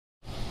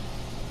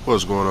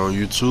What's going on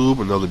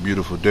YouTube? Another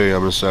beautiful day.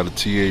 I'm inside of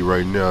T8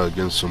 right now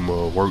getting some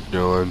work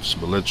done,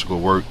 some electrical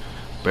work.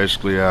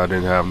 Basically, I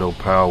didn't have no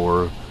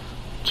power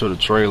to the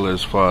trailer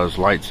as far as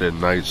lights at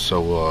night,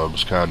 so I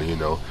was kind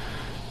of,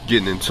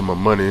 getting into my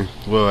money.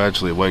 Well,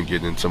 actually, it wasn't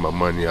getting into my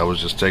money. I was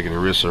just taking the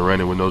risk of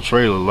running with no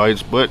trailer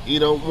lights, but you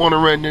don't want to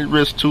run that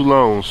risk too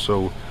long.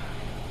 So,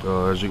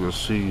 as you can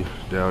see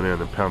down there in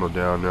the panel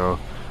down there,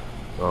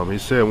 he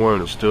said one of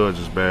the studs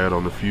is bad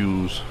on the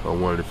fuse,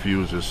 on one of the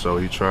fuses, so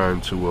he's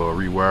trying to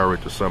rewire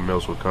it to something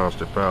else with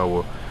constant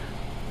power.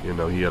 You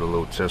know, he had a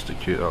little tester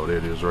kit. Oh, there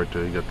it is right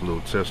there. He got the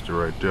little tester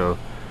right there.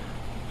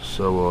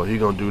 So he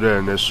gonna do that,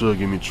 and that should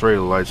give me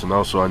trailer lights. And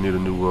also I need a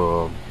new,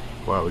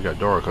 wow, we got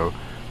dark, huh?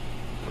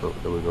 Oh,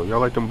 there we go. Y'all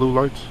like them blue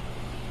lights?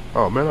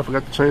 Oh man, I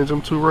forgot to change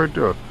them two right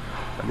there.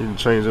 I need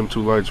to change them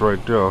two lights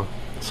right there.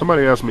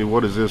 Somebody asked me,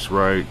 what is this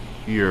right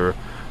here?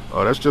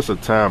 That's just a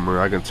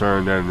timer. I can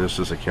turn that, and it's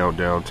just a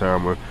countdown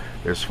timer.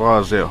 As far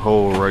as that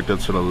hole right there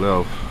to the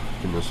left,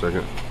 give me a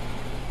second.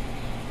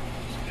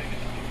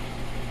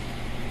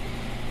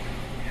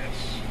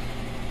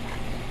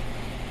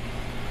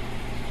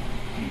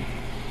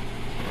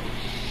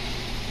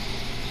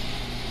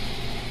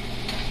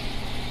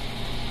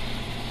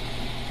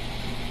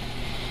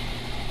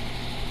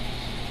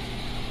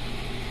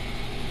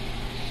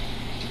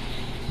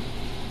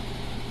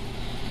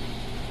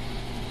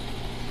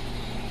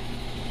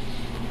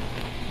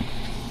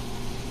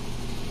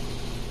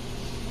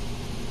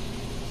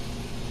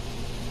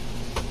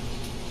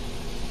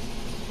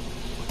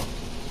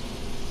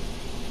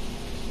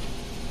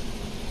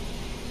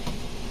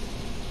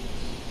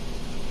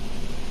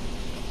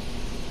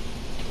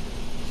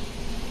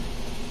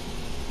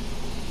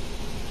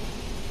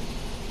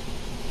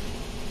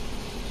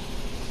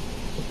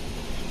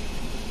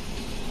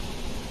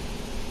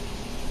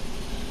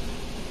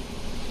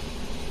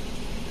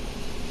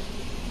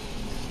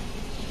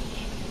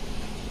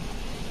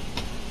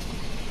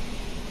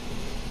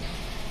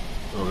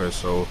 Okay,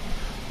 so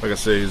like I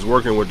said, he's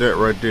working with that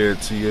right there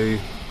at TA,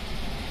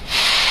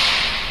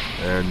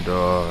 and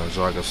as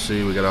I can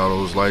see, we got all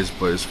those lights.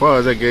 But as far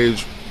as that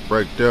gauge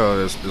right there,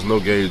 there's no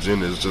gauge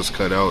in it. It's just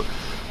cut out.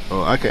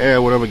 I can add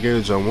whatever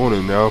gauge I want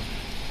in now.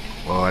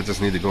 I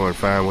just need to go and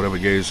find whatever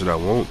gauge that I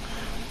want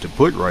to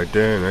put right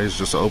there, and it's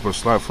just an open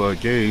slot for a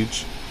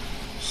gauge.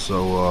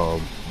 So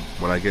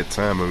when I get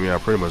time, I mean, I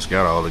pretty much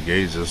got all the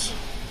gauges,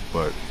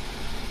 but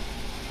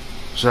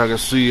so I can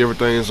see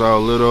everything's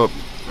all lit up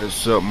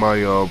except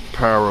my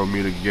power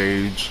meter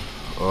gauge.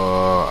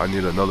 I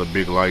need another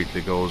big light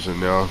that goes in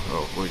there.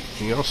 Oh wait,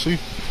 can y'all see?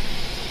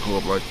 Go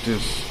up like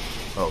this.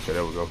 Oh, okay,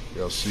 there we go.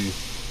 Y'all see?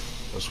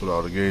 That's what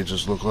all the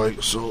gauges look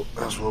like. So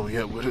that's where we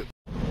at with it.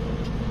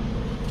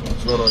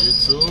 What's going on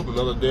YouTube?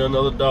 Another day,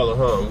 another dollar,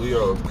 huh? We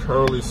are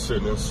currently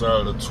sitting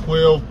inside a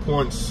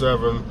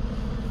 12.7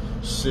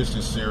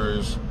 60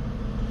 series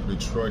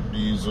Detroit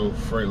diesel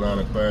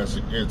Freightliner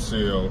Classic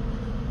XL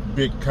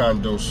big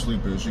condo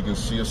sleeper. As you can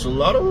see, it's a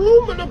lot of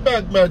room in the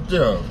back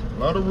there. A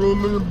lot of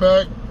room in the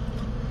back.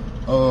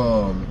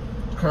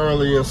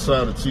 Currently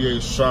inside the TA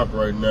shop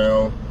right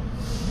now,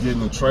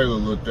 getting the trailer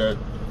looked at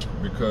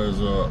because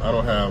I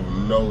don't have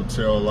no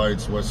tail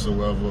lights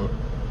whatsoever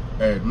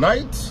at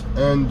night,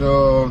 and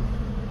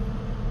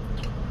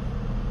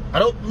I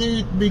don't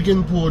need to be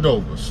getting pulled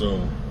over.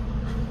 So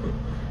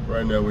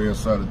right now we're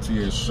inside the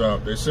TA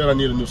shop. They said I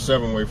need a new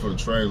 7-way for the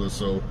trailer,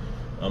 so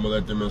I'm gonna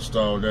let them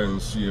install that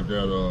and see if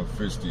that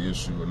fits the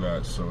issue or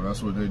not. So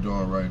that's what they're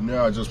doing right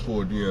now. I just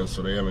pulled in,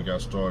 so they haven't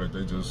got started.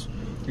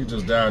 He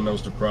just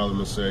diagnosed the problem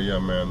and said, yeah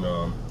man,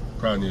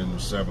 probably need a new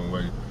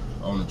 7-way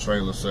on the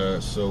trailer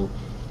side. So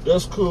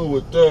that's cool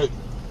with that.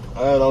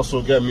 I had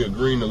also got me a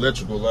green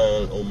electrical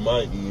line on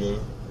my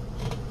end.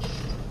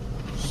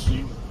 Let's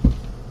see,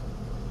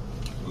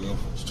 well,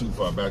 it's too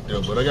far back there,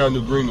 but I got a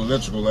new green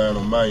electrical line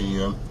on my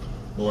end.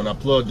 But when I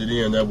plugged it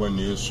in, that wasn't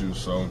the issue.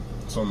 So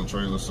it's on the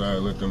trailer side.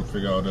 Let them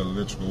figure out that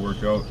electrical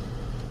workout.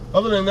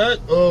 Other than that,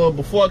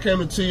 before I came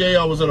to TA,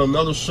 I was at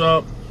another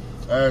shop.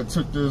 I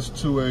took this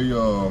to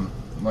a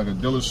like a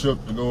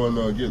dealership to go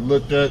and get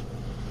looked at,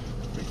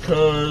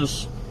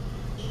 because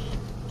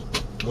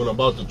when I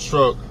bought the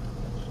truck,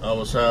 I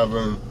was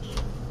having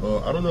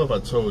I don't know if I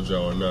told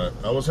y'all or not,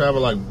 I was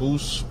having like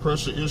boost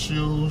pressure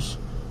issues.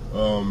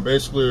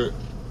 Basically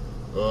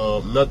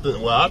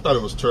nothing. Well, I thought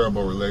it was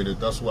turbo related.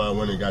 That's why I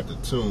went and got the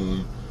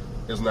tune.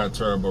 It's not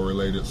turbo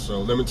related.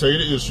 So let me tell you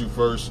the issue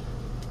first.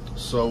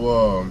 So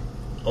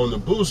on the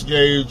boost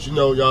gauge, you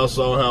know, y'all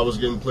saw how I was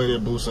getting plenty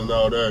of boost and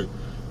all that.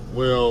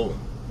 Well,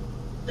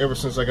 ever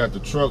since I got the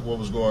truck, what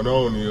was going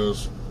on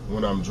is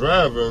when I'm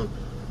driving,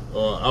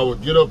 I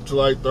would get up to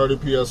like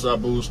 30 psi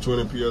boost,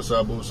 20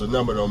 psi boost, the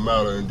number don't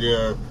matter, and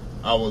then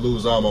I would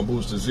lose all my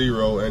boost to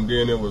 0, and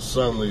then it would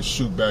suddenly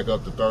shoot back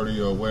up to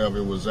 30 or wherever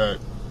it was at.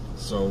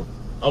 So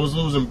I was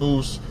losing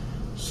boost.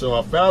 So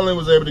I finally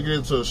was able to get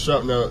into a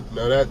shop. Now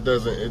that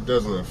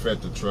doesn't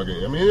affect the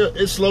trucking. I mean,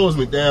 it slows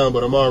me down,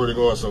 but I'm already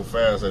going so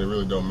fast that it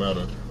really don't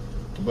matter.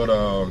 But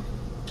I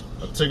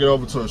took it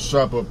over to a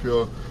shop up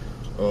here,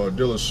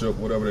 dealership,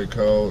 whatever they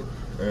called,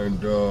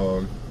 and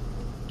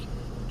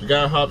The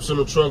guy hops in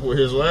the truck with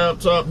his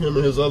laptop, him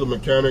and his other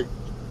mechanic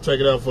take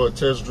it out for a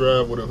test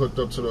drive with it hooked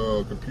up to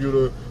the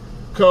computer.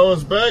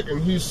 Comes back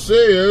and he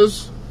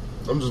says,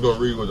 I'm just gonna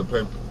read with the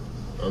paper.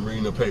 I'm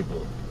reading the paper.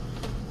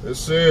 It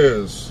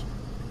says,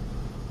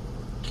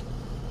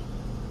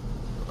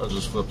 I'll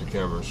just flip the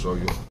camera and show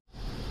you.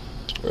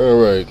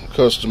 Alright,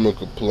 customer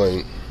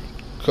complaint.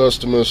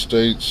 Customer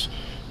states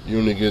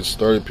unit gets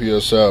 30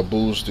 psi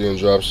boost, then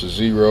drops to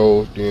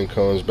 0, then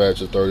comes back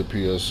to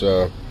 30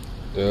 psi.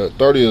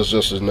 30 is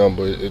just his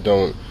number.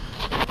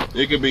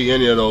 It could be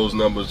any of those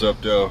numbers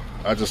up there.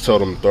 I just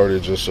told him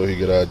 30 just so he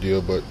get an idea.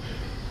 But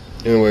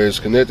anyways,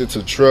 connected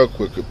to truck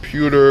with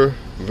computer,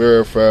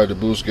 verified the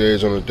boost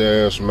gauge on the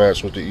dash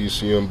matched with the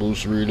ECM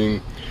boost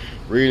reading.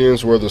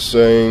 Readings were the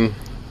same.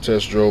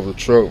 Test drove the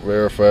truck,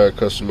 verified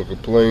customer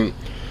complaint,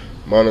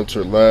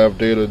 monitored live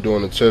data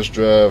during the test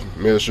drive,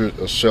 measured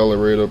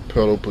accelerator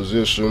pedal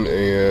position,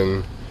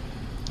 and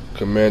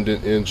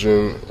commanded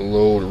engine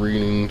load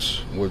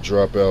readings would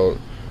drop out.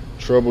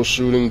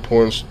 Troubleshooting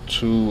points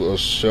to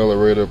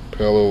accelerator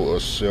pedal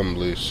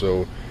assembly.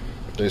 So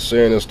they're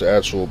saying it's the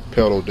actual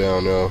pedal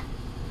down there.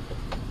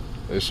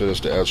 They said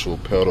it's the actual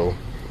pedal,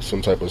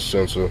 some type of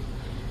sensor.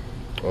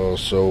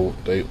 So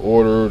they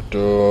ordered,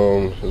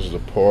 this is the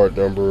part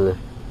number,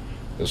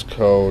 it's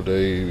called there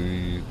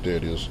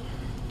it is,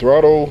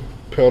 throttle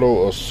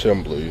pedal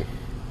assembly.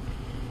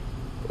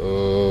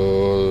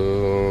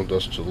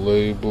 That's the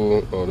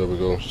label. Oh, there we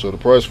go. So the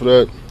price for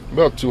that,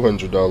 about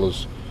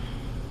 $200.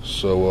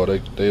 So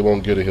they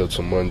won't get it here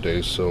till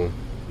Monday, so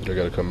they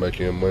gotta come back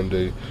in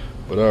Monday.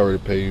 But I already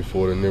paid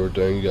for it and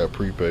everything. You got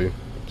prepay.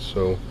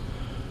 So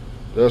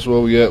that's where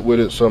we at with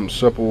it. Something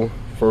simple.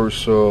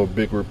 First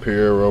big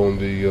repair on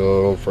the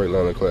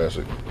Freightliner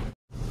Classic.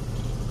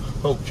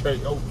 Okay.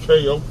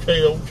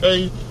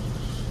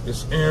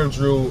 It's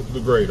Andrew the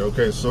Great.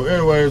 Okay, so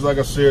anyways, like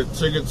I said,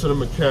 take it to the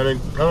mechanic.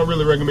 I don't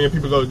really recommend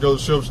people go to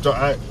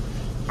dealerships.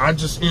 I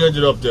just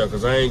ended up there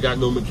because I ain't got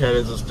no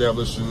mechanics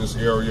established in this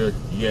area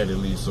yet, at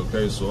least.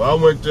 Okay, so I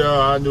went there.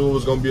 I knew it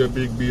was gonna be a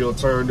big bill.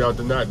 Turned out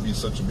to not be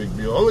such a big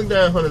bill. Only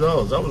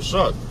 $900. I was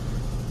shocked.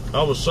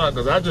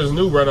 Because I just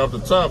knew right off the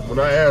top when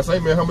I asked, "Hey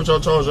man, how much y'all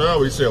charge an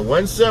hour?" He said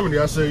 $170.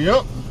 I said,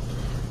 "Yep."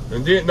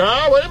 And then,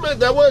 wait a minute,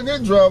 that wasn't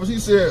it, drivers. He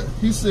said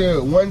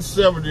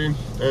 170,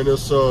 and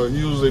it's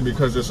usually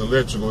because it's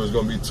electrical, it's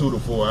gonna be 2 to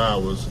 4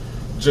 hours.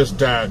 Just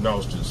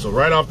diagnosed it. So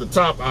right off the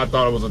top, I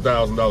thought it was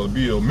 $1,000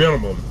 bill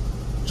minimum,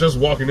 just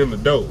walking in the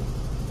door.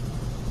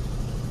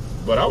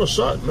 But I was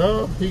shocked.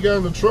 No, he got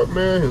in the truck,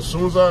 man. As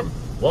soon as I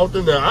walked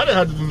in there, I didn't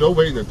have to do no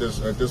waiting at this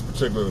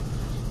particular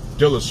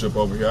dealership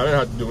over here. I didn't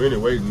have to do any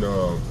waiting.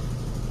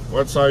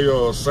 Once I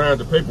signed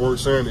the paperwork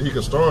saying that he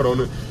could start on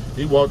it,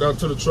 he walked out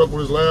to the truck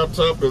with his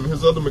laptop and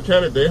his other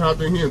mechanic. They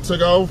hopped in here and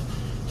took off.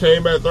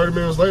 Came back 30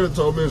 minutes later,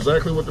 told me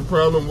exactly what the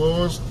problem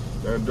was,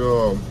 and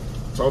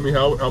told me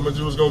how much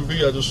it was going to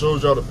be. I just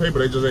showed y'all the paper.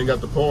 They just ain't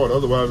got the part.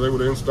 Otherwise, they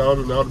would have installed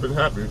it and I would have been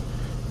happy.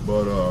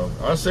 But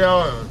I say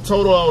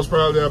total, I was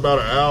probably there about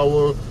an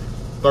hour,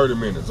 30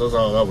 minutes. That's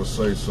all I would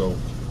say.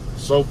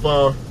 So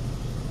far,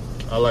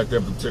 I like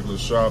that particular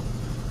shop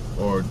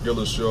or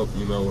dealership.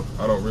 You know,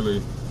 I don't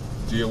really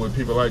deal with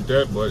people like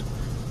that, but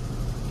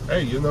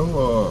hey, you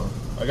know,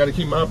 I got to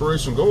keep my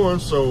operation going,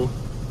 so,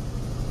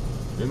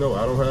 you know,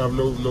 I don't have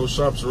no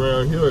shops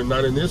around here and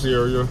not in this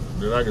area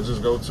that I can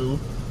just go to.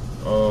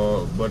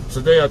 But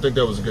today I think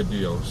that was a good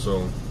deal.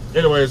 So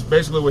anyways,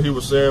 basically what he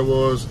was saying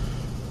was,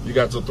 you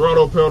got the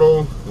throttle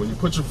pedal. When you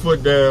put your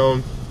foot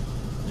down,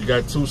 you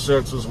got 2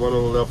 sensors, one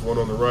on the left, one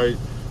on the right.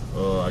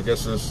 I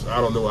guess it's,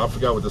 I don't know, I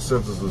forgot what the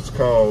sensors is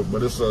called,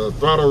 but it's a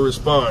throttle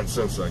response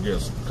sensor, I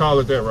guess. Call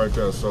it that right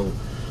there. So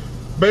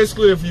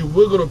basically, if you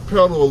wiggle the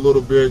pedal a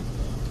little bit,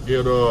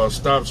 it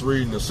stops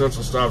reading, the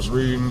sensor stops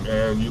reading,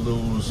 and you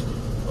lose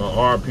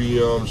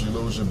RPMs, you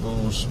lose your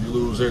boost, you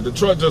lose it. The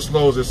truck just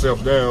slows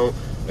itself down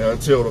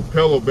until the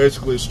pedal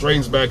basically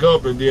straightens back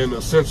up, and then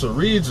the sensor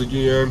reads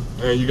again,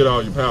 and you get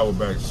all your power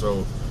back.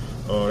 So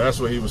that's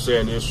what he was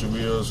saying the issue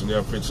is, and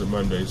they'll fix it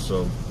Monday.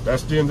 So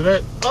that's the end of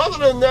that. Other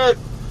than that,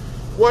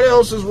 what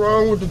else is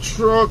wrong with the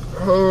truck?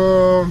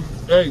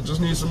 Hey,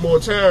 just need some more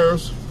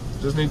tires.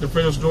 Just need to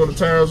finish doing the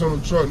tires on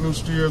the truck, new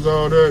steers,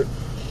 all that.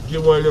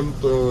 Get one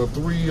of them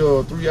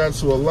three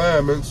axle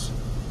alignments.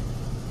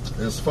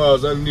 As far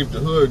as underneath the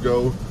hood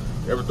go,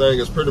 everything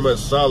is pretty much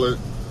solid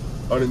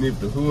underneath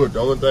the hood. The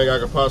only thing I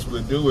could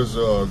possibly do is,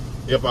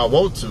 if I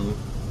want to,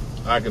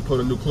 I can put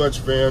a new clutch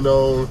fan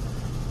on,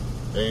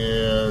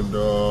 and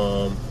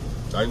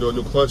I can do a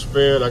new clutch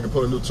fan. I can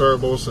put a new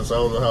turbo since I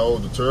don't know how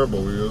old the turbo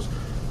is.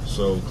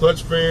 So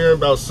clutch fan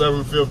about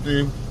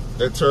 $750.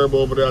 That turbo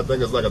over there, I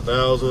think it's like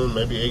 1,000,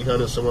 maybe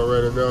 800, somewhere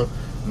right in there.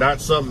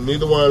 Not something,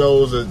 neither one of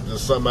those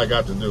is something I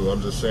got to do.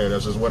 I'm just saying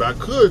that's just what I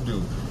could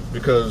do,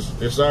 because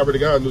it's already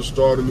got a new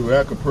starter, new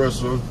air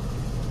compressor.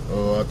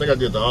 I think I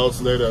did the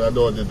alternator, and I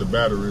know I did the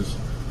batteries.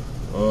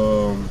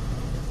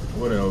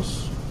 What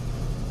else?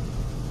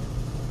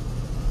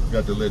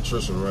 Got the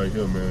electrician right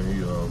here, man.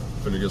 He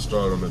finna get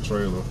started on the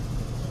trailer.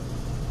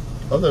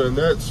 Other than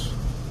that,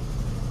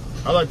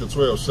 I like the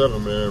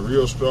 12.7, man.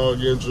 Real strong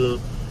engine.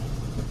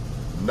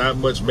 not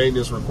much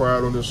maintenance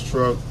required on this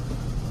truck.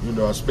 You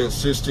know, I spent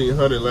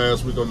 $1,600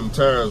 last week on them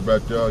tires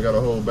back there. I got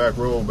a whole back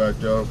roll back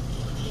there.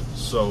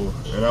 So,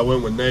 and I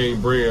went with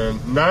name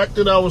brand. Not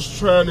that I was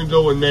trying to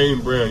go with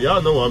name brand.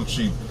 Y'all know I'm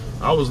cheap.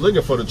 I was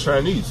looking for the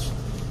Chinese.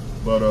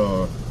 But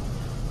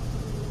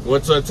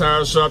went to a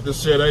tire shop that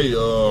said, hey,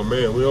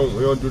 man, we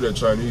don't do that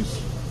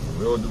Chinese.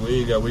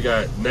 We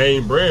got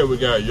name brand. We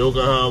got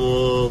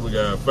Yokohama, we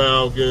got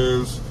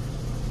Falcons,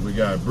 we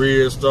got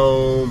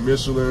Bridgestone,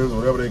 Michelin's,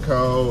 whatever they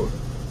call.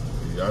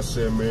 I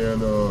said, man,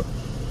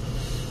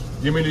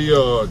 give me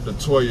the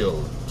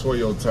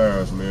Toyo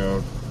tires,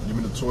 man. Give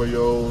me the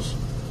Toyos.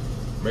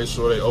 Make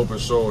sure they open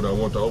shoulder. I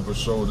want the open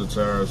shoulder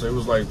tires. It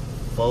was like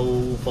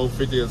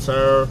 $450 a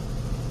tire.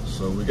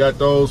 So we got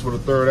those for the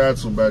third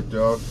axle back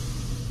there.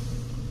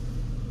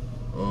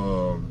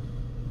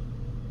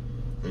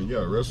 And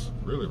yeah, the rest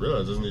really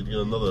I just need to get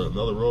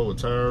another roll of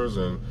tires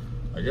and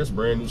I guess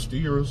brand new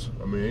steers.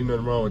 I mean, ain't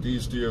nothing wrong with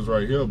these steers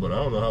right here, but I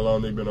don't know how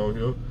long they've been on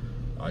here.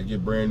 I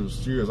get brand new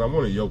steers. I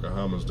wanted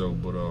Yokohamas though,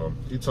 but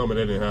he told me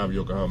they didn't have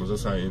Yokohamas.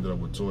 That's how I ended up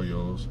with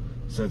Toyos.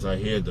 Since I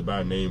had to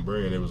buy name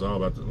brand, it was all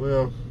about the,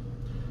 well,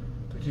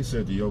 I think he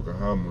said the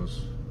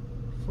Yokohamas.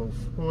 What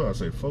did I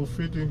say,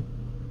 450?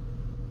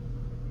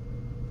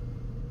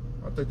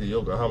 I think the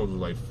Yokohamas was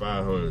like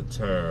 500 a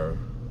tire.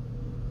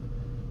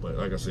 But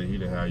like I said, he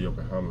didn't have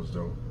Yokohamas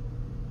though.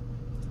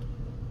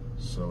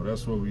 So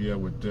that's where we at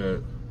with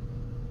that.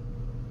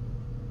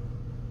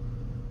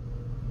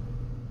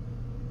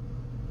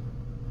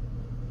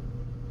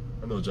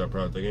 I know y'all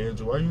probably think,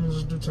 Andrew, why you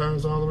just do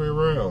tires all the way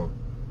around?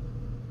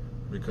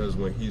 Because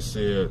when he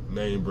said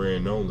name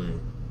brand only,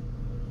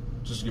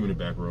 just give me the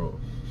back row.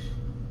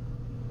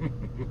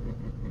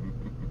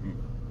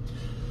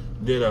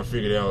 Then I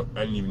figured out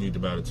I didn't even need to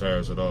buy the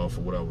tires at all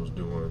for what I was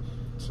doing.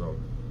 So,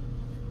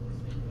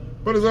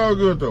 but it's all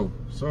good though.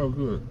 It's all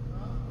good.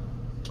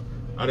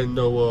 I didn't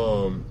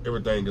know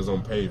everything is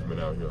on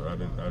pavement out here. I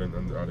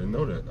didn't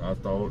know that. I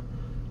thought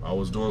I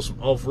was doing some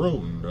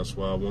off-roading. That's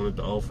why I wanted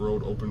the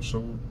off-road open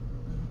shoulder.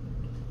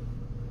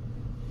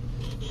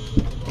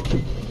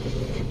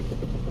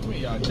 Let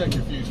me check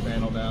your fuse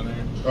panel down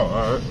there. Oh,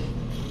 all right.